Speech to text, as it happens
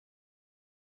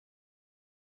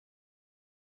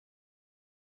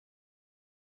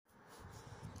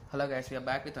Hello guys, we are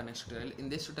back with our next tutorial. In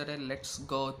this tutorial, let's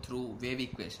go through wave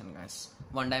equation, guys.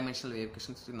 One-dimensional wave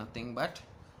equation is nothing but.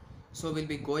 So we'll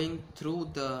be going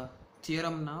through the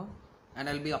theorem now, and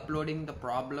I'll be uploading the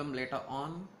problem later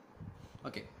on.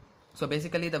 Okay. So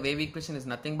basically, the wave equation is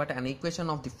nothing but an equation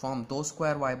of the form dou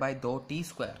square y by dou t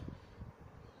square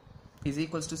is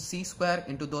equals to c square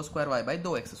into dou square y by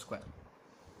dou x square.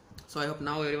 So I hope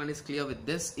now everyone is clear with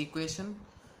this equation.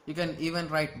 You can even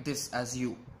write this as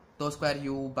u. Dou square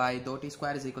u by dou t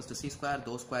square is equals to c square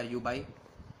dou square u by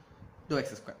dou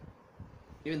x square.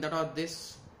 Even that or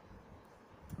this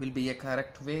will be a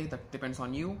correct way, that depends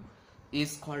on you,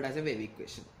 is called as a wave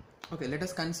equation. Okay, let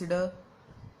us consider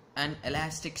an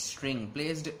elastic string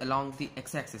placed along the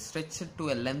x-axis stretched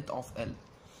to a length of L.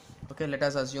 Okay, let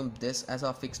us assume this as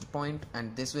our fixed point,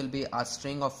 and this will be our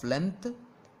string of length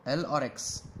L or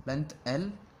X. Length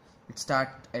L, it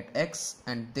starts at X,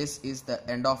 and this is the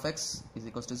end of X is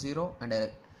equals to 0 and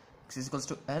X is equals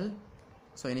to L.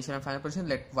 So initial and final position,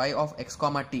 let y of x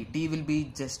comma t. T will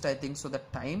be just, I think so, the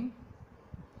time.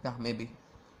 Yeah, maybe.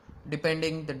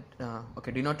 Depending the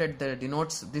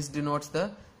this denotes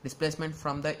the displacement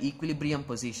from the equilibrium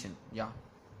position. Yeah,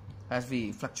 as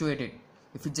we fluctuate it,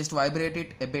 if we just vibrate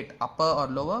it a bit upper or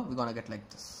lower, we're gonna get like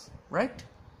this, right?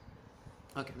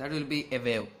 Okay, that will be a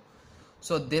wave.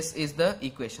 So this is the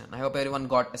equation. I hope everyone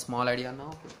got a small idea now.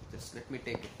 Okay, just let me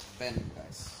take a pen,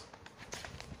 guys.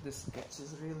 This sketch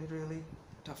is really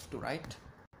tough to write.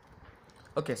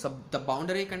 Okay, so the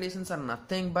boundary conditions are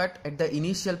nothing but at the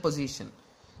initial position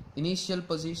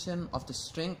of the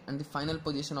string and the final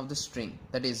position of the string,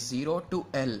 that is 0 to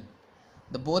L.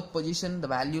 The both position, the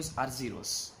values are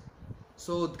zeros.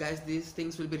 So guys, these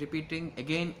things will be repeating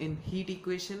again in heat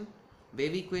equation,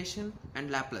 wave equation and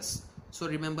Laplace. So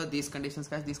remember these conditions,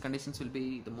 guys. These conditions will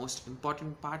be the most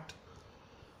important part.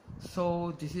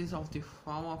 So this is of the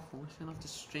form of motion of the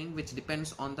string, which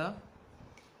depends on the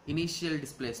initial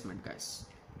displacement, guys.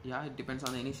 Yeah, it depends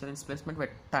on the initial displacement where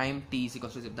time t is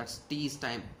equals to 0. That's t is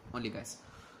time only, guys.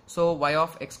 So y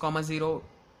of x comma 0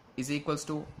 is equals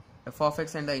to f of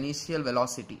x and the initial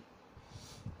velocity.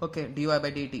 Okay, dy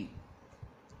by dt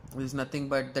is nothing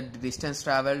but the distance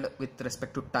traveled with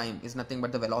respect to time is nothing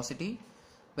but the velocity,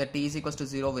 where t is equals to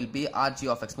 0 will be rg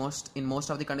of x. In most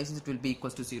of the conditions it will be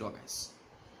equals to 0, guys.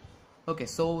 Okay,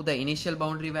 so the initial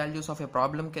boundary values of a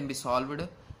problem can be solved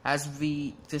as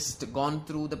we just gone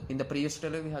through in the previous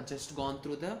tutorial. We have just gone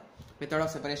through the method of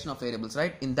separation of variables,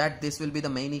 right? In that, this will be the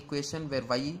main equation where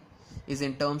y is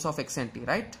in terms of x and t,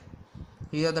 right?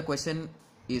 Here the question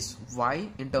is y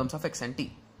in terms of x and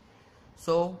t.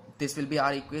 So this will be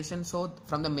our equation. So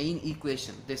from the main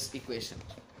equation, this equation,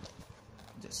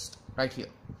 just right here,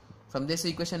 from this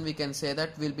equation we can say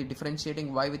that we'll be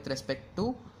differentiating y with respect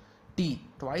to t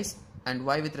twice and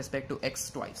y with respect to x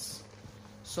twice.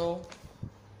 So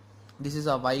this is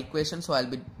our y equation, so I'll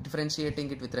be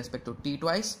differentiating it with respect to t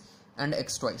twice and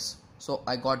x twice. So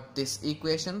I got these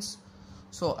equations,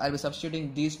 so I'll be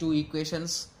substituting these two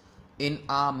equations in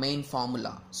our main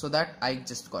formula, so that I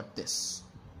just got this.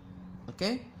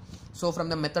 Okay, so from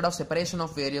the method of separation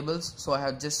of variables, so I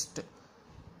have just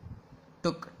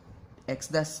took x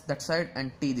that side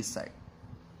and t this side,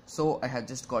 so I have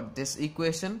just got this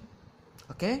equation.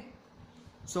 Okay,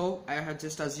 so I have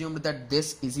just assumed that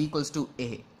this is equals to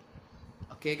a.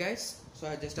 Okay guys, so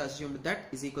I just assumed that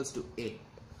is equals to a.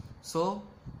 So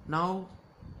now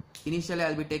initially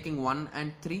I'll be taking 1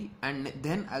 and 3, and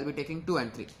then I'll be taking 2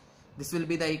 and 3. This will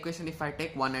be the equation if I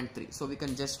take 1 and 3. So we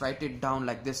can just write it down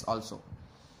like this also.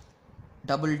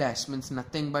 Double dash means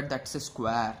nothing but that's a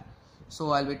square.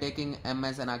 So I'll be taking m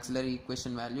as an auxiliary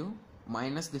equation value,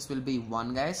 minus this will be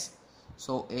 1, guys.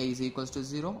 So a is equals to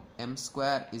 0, m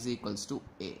square is equals to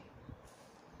a,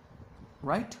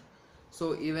 right?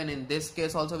 So even in this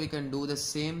case also we can do the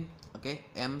same. Okay,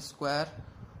 m square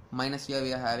minus here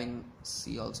we are having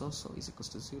c also, so is equals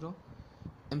to 0.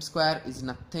 M square is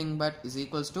nothing but is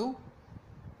equals to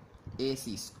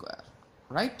ac square,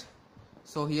 right?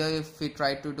 So here if we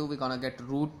try to do, we're gonna get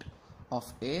root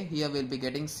of a. Here we'll be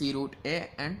getting c root a,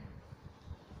 and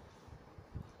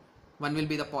one will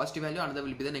be the positive value, another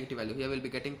will be the negative value. Here we'll be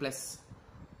getting plus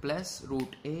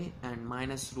root a and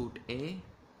minus root a,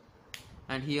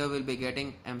 and here we'll be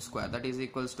getting m square, that is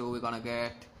equals to, we're gonna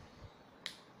get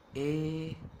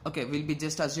a. Okay, we'll be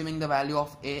just assuming the value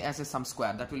of a as a sum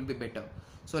square, that will be better.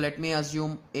 So let me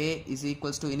assume a is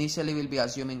equals to, initially we'll be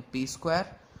assuming p square,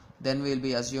 then we'll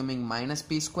be assuming minus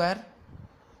p square,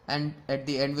 and at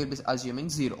the end we'll be assuming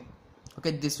 0.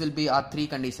 Okay, this will be our 3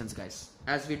 conditions, guys.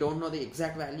 As we don't know the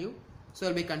exact value, so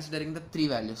we'll be considering the 3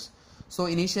 values. So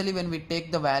initially when we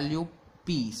take the value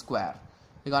p square,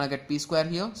 we're gonna get p square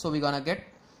here, so we're gonna get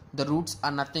the roots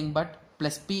are nothing but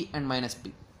plus p and minus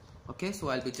p. Okay, so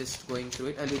I'll be just going through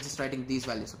it. I'll be just writing these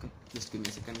values. Okay, just give me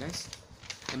a second, guys.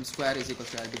 M square is equal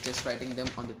to, I'll be just writing them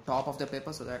on the top of the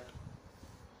paper so that,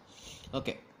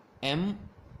 okay, m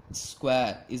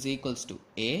square is equals to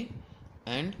a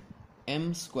and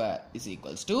m square is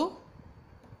equals to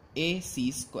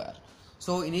ac square.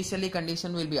 So initially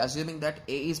condition will be assuming that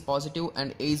a is positive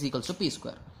and a is equals to p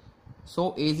square.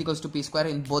 So a is equals to p square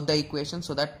in both the equations,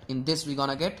 so that in this we're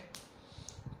gonna get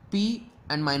p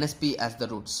and minus p as the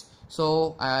roots.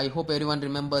 So I hope everyone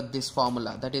remember this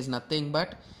formula. That is nothing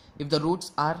but if the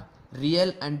roots are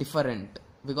real and different,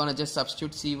 we're gonna just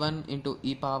substitute c1 into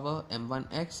e power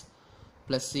m1x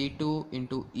plus c2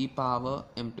 into e power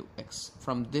m2x.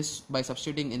 From this, by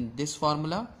substituting in this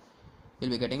formula, we'll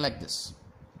be getting like this,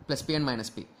 plus p and minus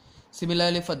p.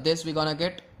 Similarly for this, we're gonna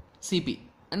get cp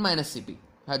and minus cp.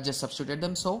 I have just substituted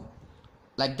them, so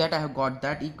like that I have got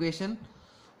that equation.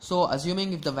 So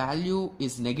assuming if the value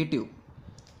is negative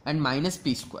and minus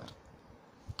p square,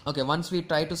 okay, once we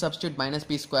try to substitute minus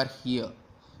p square here,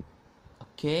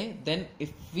 okay, then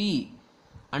if we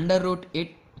underroot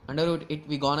it,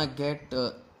 we gonna get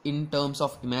in terms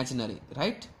of imaginary,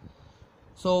 right?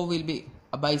 So we'll be,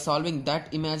 by solving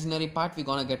that imaginary part, we're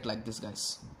gonna get like this,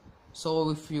 guys. So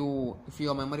if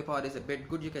your memory power is a bit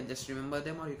good, you can just remember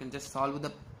them, or you can just solve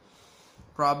the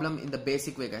problem in the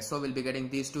basic way, guys. So we'll be getting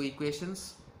these two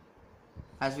equations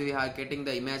as we are getting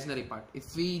the imaginary part.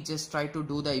 If we just try to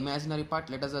do the imaginary part,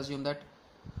 let us assume that,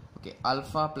 okay,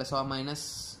 alpha plus or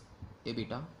minus a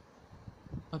beta,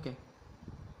 okay,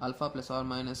 alpha plus or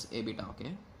minus a beta,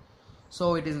 okay,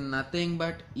 so it is nothing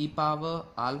but e power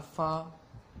alpha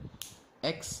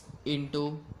x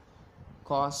into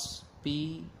cos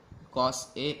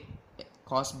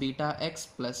beta x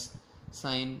plus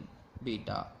sine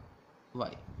beta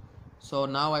y. So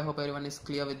now I hope everyone is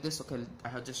clear with this. Okay, I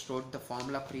have just wrote the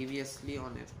formula previously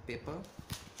on a paper,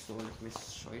 so let me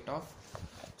show it off.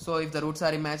 So if the roots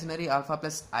are imaginary, alpha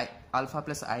plus I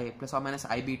plus or minus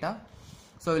I beta,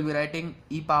 so we'll be writing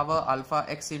e power alpha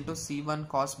x into c1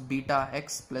 cos beta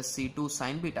x plus c2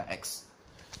 sine beta x.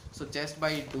 So just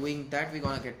by doing that, we're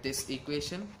gonna get this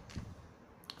equation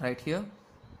right here.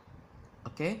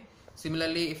 Okay,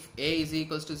 similarly if a is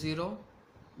equals to 0,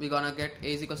 we're gonna get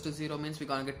a is equals to 0 means we're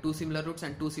gonna get two similar roots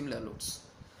and two similar roots.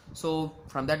 So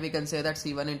from that we can say that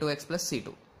c1 into x plus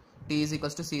c2, t is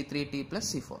equals to c3 t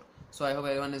plus c4. So I hope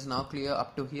everyone is now clear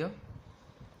up to here.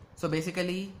 So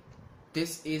basically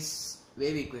this is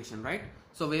wave equation, right?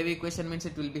 So wave equation means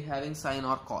it will be having sine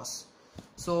or cos.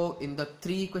 So in the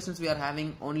three equations we are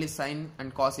having only sine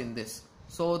and cos in this.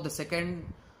 So the second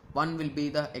one will be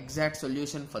the exact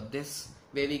solution for this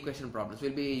wave equation problems.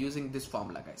 We'll be using this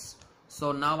formula, guys.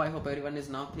 So now I hope everyone is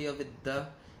now clear with the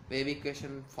wave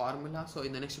equation formula. So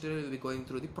in the next tutorial we'll be going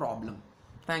through the problem.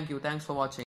 Thank you. Thanks for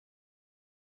watching.